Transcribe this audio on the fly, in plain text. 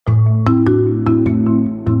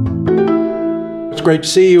it's great to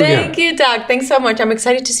see you again. Thank you, Doc. Thanks so much. I'm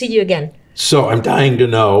excited to see you again. So I'm dying to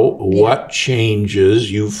know what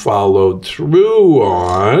changes you followed through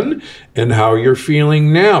on and how you're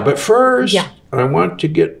feeling now. But first, I want to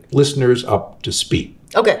get listeners up to speed.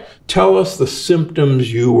 Okay. Tell us the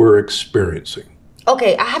symptoms you were experiencing.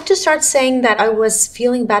 Okay, I have to start saying that I was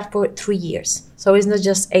feeling bad for 3 years. So it's not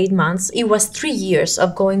just 8 months. It was 3 years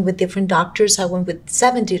of going with different doctors. I went with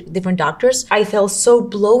 70 different doctors. I felt so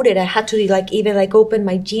bloated. I had to even open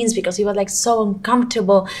my jeans because it was so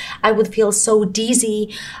uncomfortable. I would feel so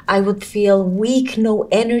dizzy. I would feel weak, no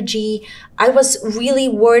energy. I was really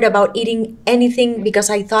worried about eating anything because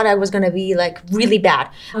I thought I was going to be really bad.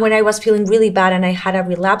 When I was feeling really bad and I had a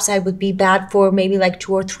relapse, I would be bad for maybe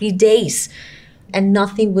 2 or 3 days. And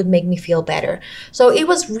nothing would make me feel better. So it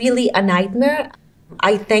was really a nightmare.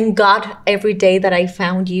 I thank God every day that I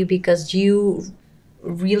found you because you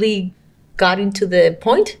really got into the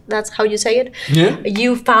point. That's how you say it. Yeah.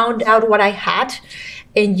 You found out what I had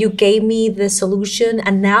and you gave me the solution,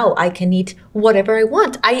 and now I can eat whatever I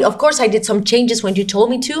want. Of course, I did some changes when you told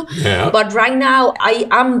me to, but right now I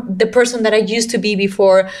am the person that I used to be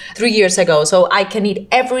before 3 years ago. So I can eat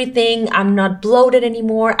everything. I'm not bloated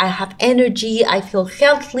anymore. I have energy. I feel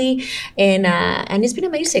healthy, and it's been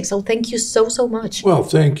amazing. So thank you so, so much. Well,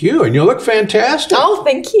 thank you. And you look fantastic. Oh,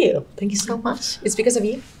 thank you. Thank you so much. It's because of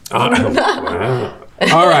you. Wow.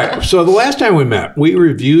 All right. So the last time we met, we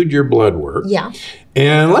reviewed your blood work. Yeah.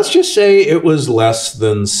 And let's just say it was less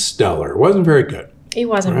than stellar. It wasn't very good. It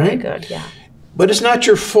wasn't very good, yeah. But it's not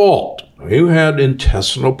your fault. You had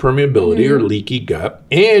intestinal permeability or leaky gut,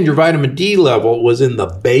 and your vitamin D level was in the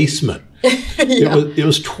basement. It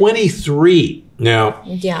was 23. Now,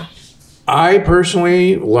 I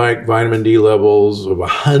personally like vitamin D levels of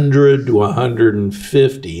 100 to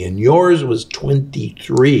 150, and yours was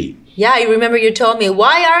 23. Yeah, I remember you told me,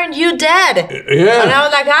 why aren't you dead? Yeah. And I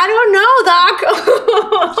was like, I don't know,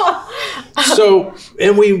 Doc. So,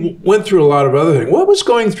 and we went through a lot of other things. What was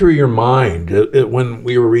going through your mind when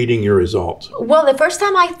we were reading your results? Well, the first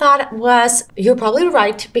time I thought was, you're probably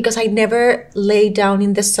right, because I never lay down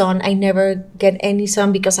in the sun. I never get any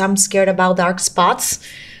sun because I'm scared about dark spots.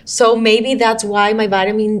 So maybe that's why my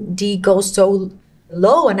vitamin D goes so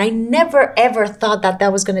low, and I never ever thought that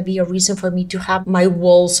that was going to be a reason for me to have my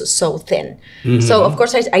walls so thin. So of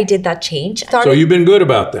course I did that change. So you've been good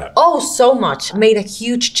about that? Oh, so much. Made a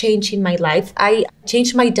huge change in my life. I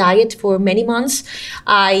changed my diet for many months.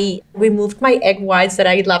 I removed my egg whites that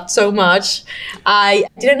I loved so much. I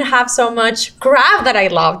didn't have so much crab that I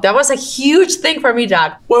loved. That was a huge thing for me,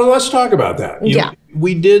 Doc. Well, let's talk about that.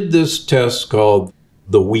 We did this test called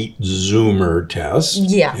the Wheat Zoomer test.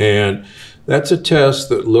 Yeah. And that's a test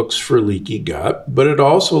that looks for leaky gut, but it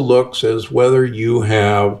also looks as whether you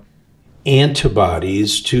have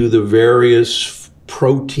antibodies to the various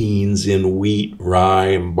proteins in wheat, rye,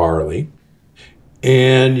 and barley.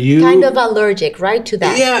 And you kind of allergic, right, to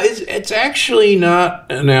that? Yeah, it's actually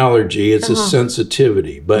not an allergy, it's a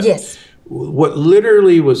sensitivity. But what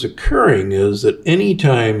literally was occurring is that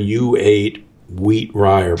anytime you ate wheat,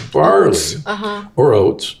 rye, or barley, or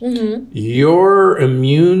oats, your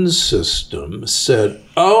immune system said,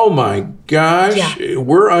 oh my gosh,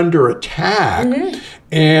 we're under attack,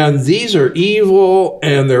 and these are evil,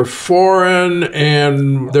 and they're foreign,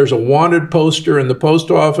 and there's a wanted poster in the post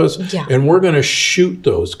office, and we're going to shoot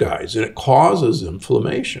those guys, and it causes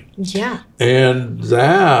inflammation. And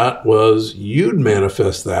that was, you'd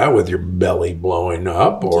manifest that with your belly blowing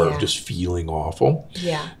up, or just feeling awful.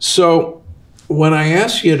 So when I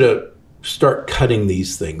asked you to start cutting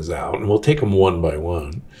these things out, and we'll take them one by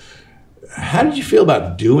one, how did you feel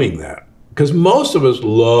about doing that? Because most of us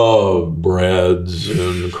love breads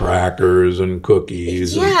and crackers and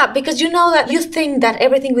cookies. Yeah, because you know that you think that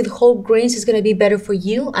everything with whole grains is going to be better for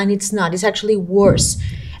you, and it's not. It's actually worse.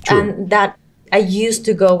 And that I used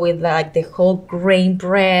to go with the whole grain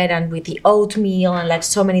bread and with the oatmeal and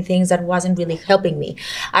so many things that wasn't really helping me.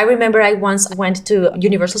 I remember I once went to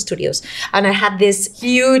Universal Studios and I had this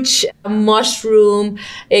huge mushroom,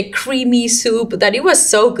 a creamy soup that it was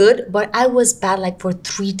so good, but I was bad for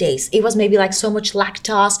 3 days. It was maybe so much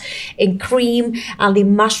lactose and cream and the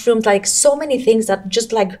mushrooms, so many things that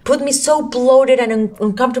just put me so bloated and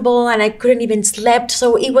uncomfortable, and I couldn't even sleep.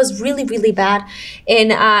 So it was really, really bad. And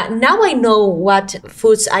now I know what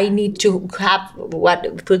foods I need to have,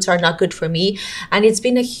 what foods are not good for me. And it's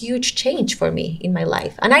been a huge change for me in my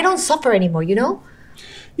life. And I don't suffer anymore, you know?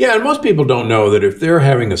 Yeah, and most people don't know that if they're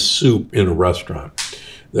having a soup in a restaurant,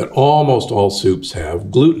 that almost all soups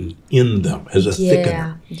have gluten in them as a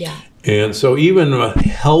thickener. And so even a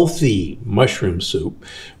healthy mushroom soup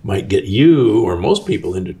might get you or most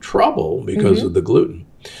people into trouble because of the gluten.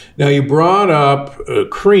 Now, you brought up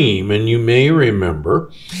cream, and you may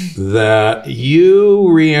remember that you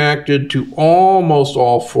reacted to almost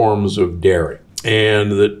all forms of dairy,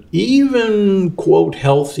 and that even, quote,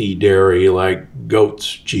 healthy dairy like goat's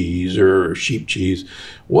cheese or sheep cheese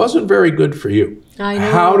wasn't very good for you. I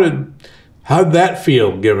know. How'd that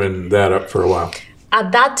feel, giving that up for a while?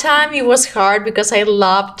 At that time, it was hard because I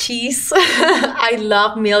love cheese. I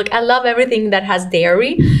love milk. I love everything that has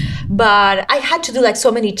dairy. But I had to do like so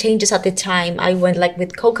many changes at the time. I went like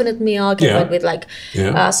with coconut milk. I went with like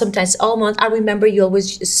sometimes almond. I remember you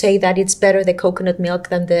always say that it's better the coconut milk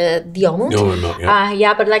than the almond. Almond milk,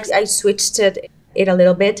 but like I switched it a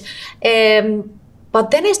little bit.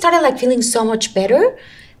 But then I started like feeling so much better.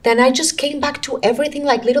 Then I just came back to everything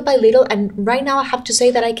like little by little. And right now I have to say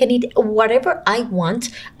that I can eat whatever I want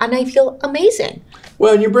and I feel amazing.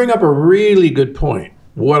 Well, and you bring up a really good point.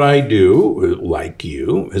 What I do, like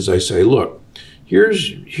you, is I say, look, here's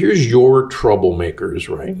your troublemakers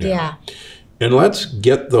right now. Yeah. And let's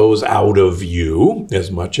get those out of you as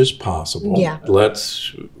much as possible. Yeah.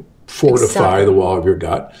 Let's fortify the wall of your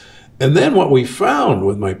gut. And then what we found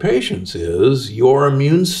with my patients is your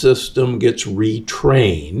immune system gets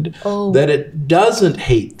retrained that it doesn't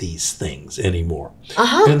hate these things anymore.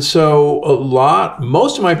 And so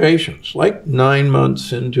most of my patients, like 9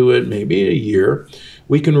 months into it, maybe a year,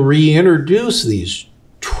 we can reintroduce these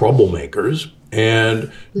troublemakers,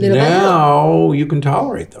 and now you can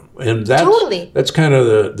tolerate them. And that's kind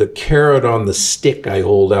of the carrot on the stick I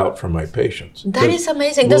hold out for my patients. That is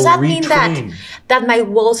amazing. Does that mean that my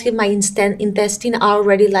walls in my intestine are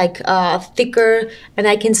already like thicker and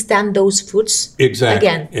I can stand those foods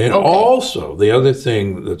again? And also, the other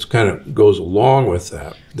thing that's kind of goes along with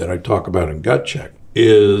that I talk about in Gut Check,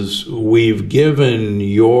 is we've given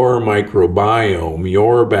your microbiome,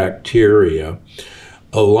 your bacteria,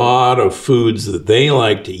 a lot of foods that they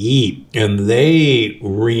like to eat, and they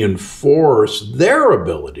reinforce their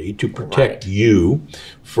ability to protect you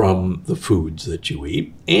from the foods that you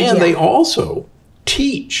eat. And they also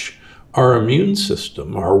teach our immune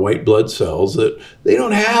system, our white blood cells, that they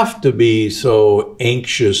don't have to be so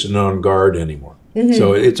anxious and on guard anymore.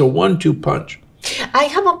 So it's a 1-2 punch. I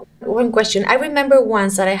have one question. I remember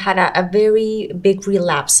once that I had a very big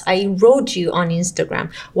relapse. I wrote you on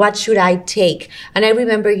Instagram, what should I take? And I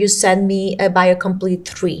remember you sent me a Bio Complete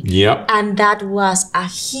 3. Yep. And that was a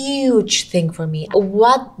huge thing for me.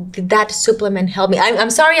 What did that supplement help me? I'm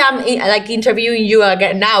sorry I'm like interviewing you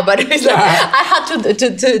again now, but it's like, I had to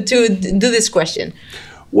do this question.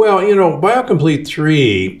 Well, you know, Bio Complete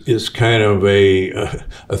 3 is kind of a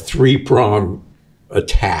 3-pronged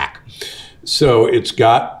attack. So it's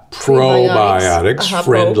got probiotics,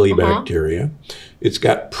 friendly bacteria. It's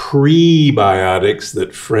got prebiotics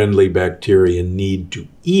that friendly bacteria need to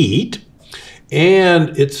eat.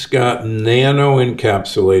 And it's got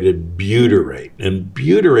nano-encapsulated butyrate. And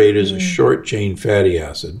butyrate is a short-chain fatty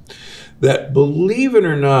acid that, believe it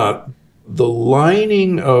or not, the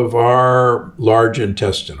lining of our large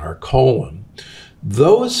intestine, our colon,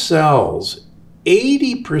 those cells,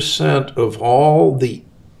 80% of all the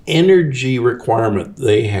energy requirement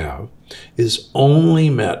they have is only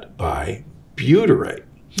met by butyrate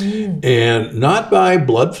and not by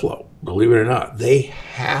blood flow. Believe it or not, they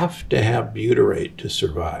have to have butyrate to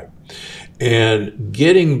survive. And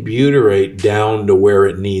getting butyrate down to where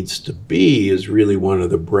it needs to be is really one of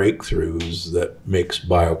the breakthroughs that makes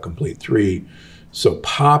Bio Complete 3 so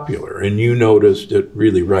popular. And you noticed it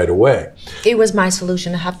really right away. It was my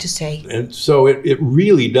solution, I have to say. And so it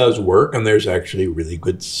really does work, and there's actually really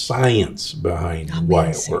good science behind why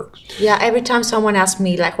it works. Yeah, every time someone asks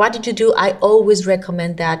me, like, what did you do? I always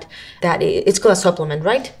recommend that it's called a supplement,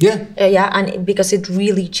 right? Yeah. And because it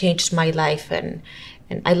really changed my life, and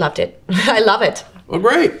I loved it. I love it. Well,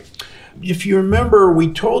 great. If you remember,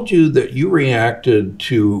 we told you that you reacted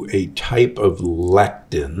to a type of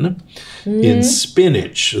lectin in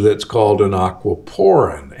spinach that's called an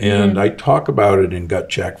aquaporin. And I talk about it in Gut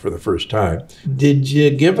Check for the first time. Did you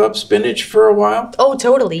give up spinach for a while? Oh,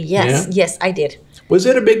 totally. Yes. Yeah? Yes, I did. Was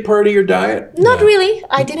it a big part of your diet? Not really.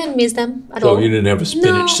 I didn't miss them at all. So you didn't have a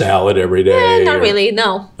spinach salad every day? Not really,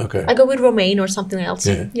 no. Okay. I go with romaine or something else.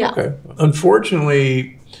 Yeah. Okay.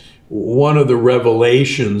 Unfortunately, one of the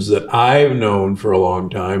revelations that I've known for a long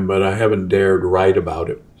time, but I haven't dared write about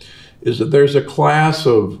it, is that there's a class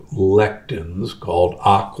of lectins called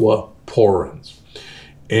aquaporins.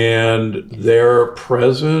 And they're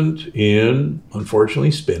present in,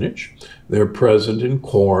 unfortunately, spinach. They're present in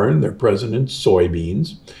corn. They're present in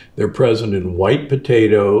soybeans. They're present in white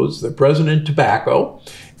potatoes. They're present in tobacco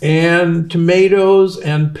and tomatoes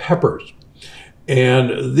and peppers.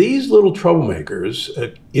 And these little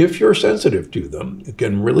troublemakers, if you're sensitive to them, it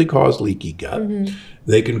can really cause leaky gut.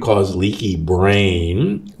 They can cause leaky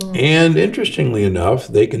brain. And interestingly enough,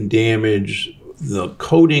 they can damage the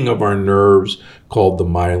coating of our nerves called the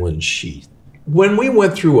myelin sheath. When we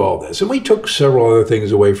went through all this, and we took several other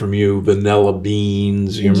things away from you, vanilla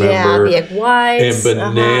beans, you remember? Yeah, the egg whites.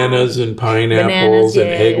 And bananas and pineapples and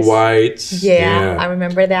egg whites. Yeah, I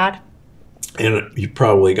remember that. And you're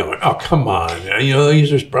probably going, oh, come on. You know,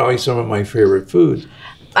 these are probably some of my favorite foods.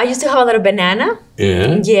 I used to have a lot of banana.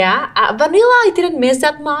 Yeah. Yeah. Vanilla, I didn't miss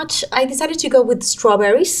that much. I decided to go with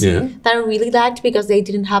strawberries that I really liked because they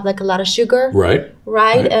didn't have like a lot of sugar. Right.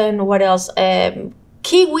 And what else?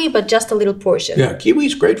 Kiwi, but just a little portion. Yeah,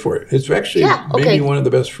 kiwi's great for it. It's actually maybe one of the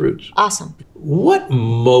best fruits. Awesome. What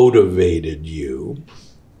motivated you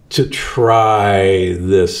to try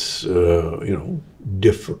this,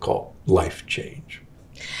 difficult life change?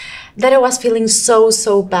 That I was feeling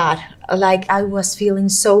so bad. Like I was feeling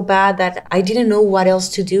so bad that I didn't know what else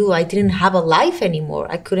to do. I didn't have a life anymore.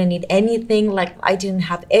 I couldn't eat anything. Like I didn't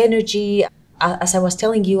have energy. As I was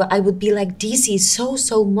telling you, I would be like dizzy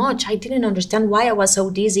so much. I didn't understand why I was so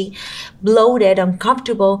dizzy, bloated,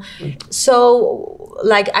 uncomfortable. So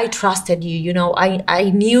like I trusted you, you know,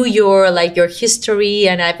 I knew your history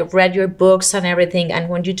and I've read your books and everything. And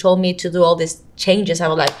when you told me to do all these changes, I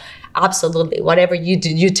was like, absolutely, whatever you do,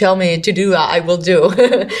 you tell me to do, I will do.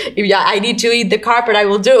 If I need to eat the carpet, I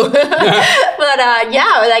will do. But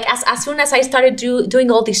like as soon as I started doing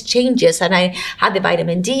all these changes, and I had the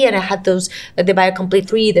vitamin D, and I had the Bio Complete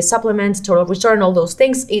 3, the supplements, Total Restore, and all those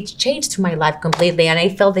things, it changed my life completely, and I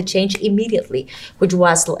felt the change immediately, which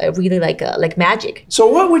was really like magic. So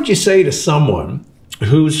what would you say to someone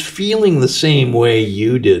who's feeling the same way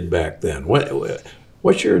you did back then?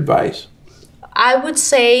 What's your advice? I would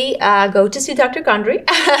say go to see Dr. Gundry.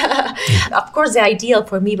 Of course, the ideal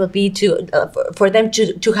for me would be for them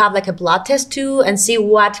to have like a blood test too and see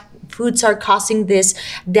what foods are causing this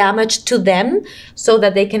damage to them so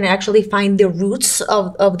that they can actually find the roots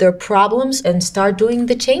of their problems and start doing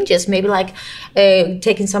the changes. Maybe like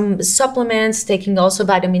taking some supplements, taking also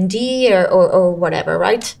vitamin D or whatever,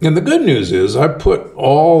 right? And the good news is I put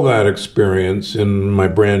all that experience in my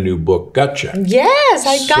brand new book, Gut Check. Yes,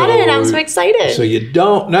 I got it. I'm so excited. So you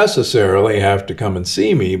don't necessarily have to come and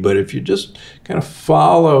see me, but if you just kind of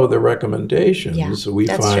follow the recommendations, we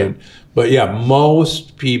find... True. But yeah,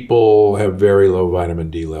 most people have very low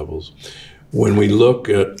vitamin D levels. When we look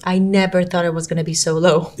at... I never thought it was going to be so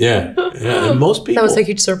low. Yeah. And most people... That was a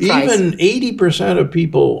huge surprise. Even 80% of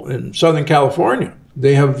people in Southern California,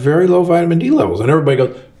 they have very low vitamin D levels. And everybody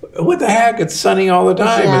goes, what the heck? It's sunny all the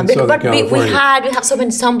time in Southern California. We have so many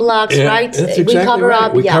sunblocks, right? That's exactly we cover right.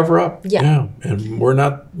 up. We cover up. Yeah. And we're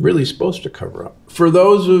not really supposed to cover up. For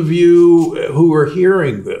those of you who are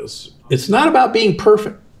hearing this, it's not about being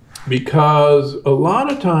perfect. Because a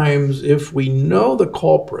lot of times, if we know the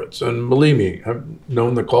culprits, and believe me, I've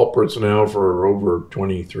known the culprits now for over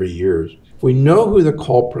 23 years. If we know who the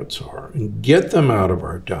culprits are and get them out of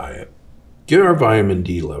our diet, get our vitamin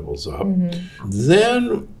D levels up,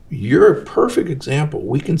 then you're a perfect example.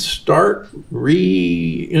 We can start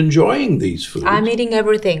re-enjoying these foods. I'm eating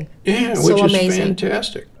everything. Yeah, so which is amazing.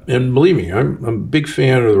 Fantastic. And believe me, I'm a big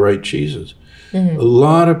fan of the right cheeses. A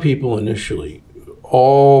lot of people initially...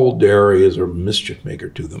 All dairy is a mischief maker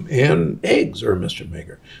to them, and eggs are a mischief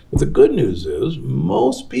maker. But the good news is,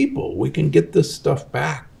 most people, we can get this stuff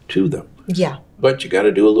back to them. Yeah. But you got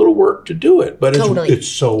to do a little work to do it. But it's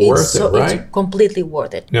so worth it, right? It's completely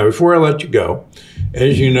worth it. Now, before I let you go,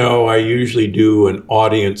 as you know, I usually do an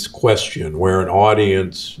audience question where an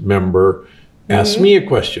audience member asks me a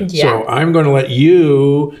question. Yeah. So I'm going to let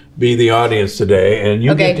you be the audience today, and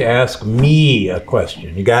you get to ask me a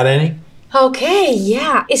question. You got any? Okay,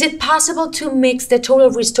 yeah. Is it possible to mix the Total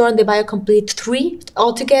Restore and the Bio Complete 3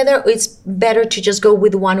 all together, or it's better to just go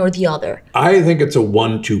with one or the other? I think it's a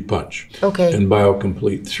 1-2 punch. Okay. And Bio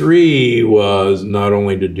Complete 3 was not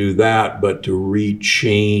only to do that, but to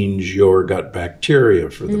rechange your gut bacteria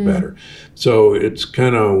for the better. So it's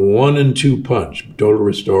kind of 1 and 2 punch, Total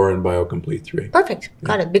Restore and Bio Complete 3. Perfect.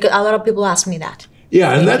 Got it. Because a lot of people ask me that.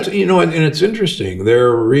 Yeah, and that's, and it's interesting.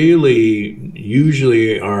 They're really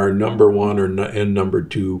usually our number 1 and number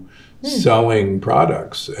 2 selling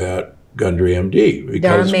products at Gundry MD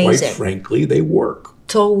because, quite frankly, they work.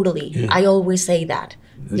 Totally. Yeah. I always say that.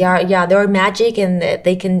 Yeah, they're magic, and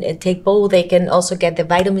they can take both. They can also get the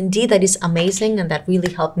vitamin D that is amazing, and that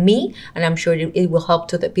really helped me, and I'm sure it will help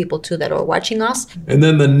to the people too that are watching us. And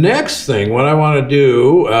then the next thing, what I want to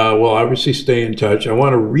do, well, obviously stay in touch. I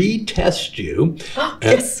want to retest you.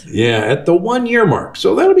 Yes. At the 1 year mark.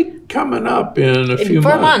 So that'll be coming up in a few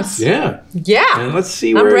months. Yeah. And let's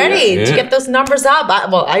see I'm where ready to get those numbers up.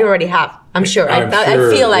 I already have. I'm sure. I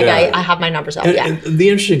feel like I have my numbers up. And the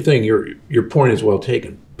interesting thing, your point is well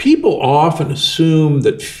taken. People often assume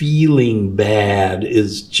that feeling bad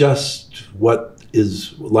is just what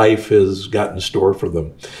life has got in store for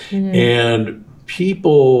them. And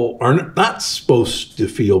people are not supposed to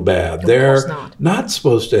feel bad. They're not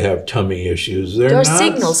supposed to have tummy issues. There are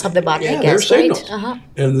signals of the body, I guess, they're signals.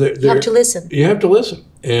 And you have to listen. You have to listen.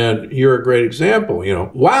 And you're a great example.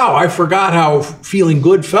 Wow, I forgot how feeling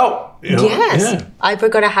good felt. Yes. I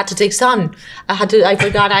forgot I had to take sun. I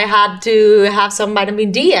forgot I had to have some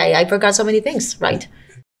vitamin D. I forgot so many things, right?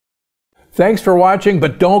 Thanks for watching,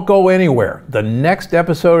 but don't go anywhere. The next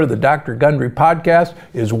episode of the Dr. Gundry podcast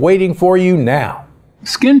is waiting for you now.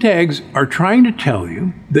 Skin tags are trying to tell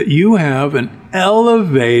you that you have an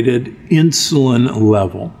elevated insulin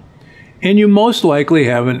level, and you most likely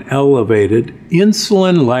have an elevated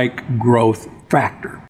insulin-like growth factor.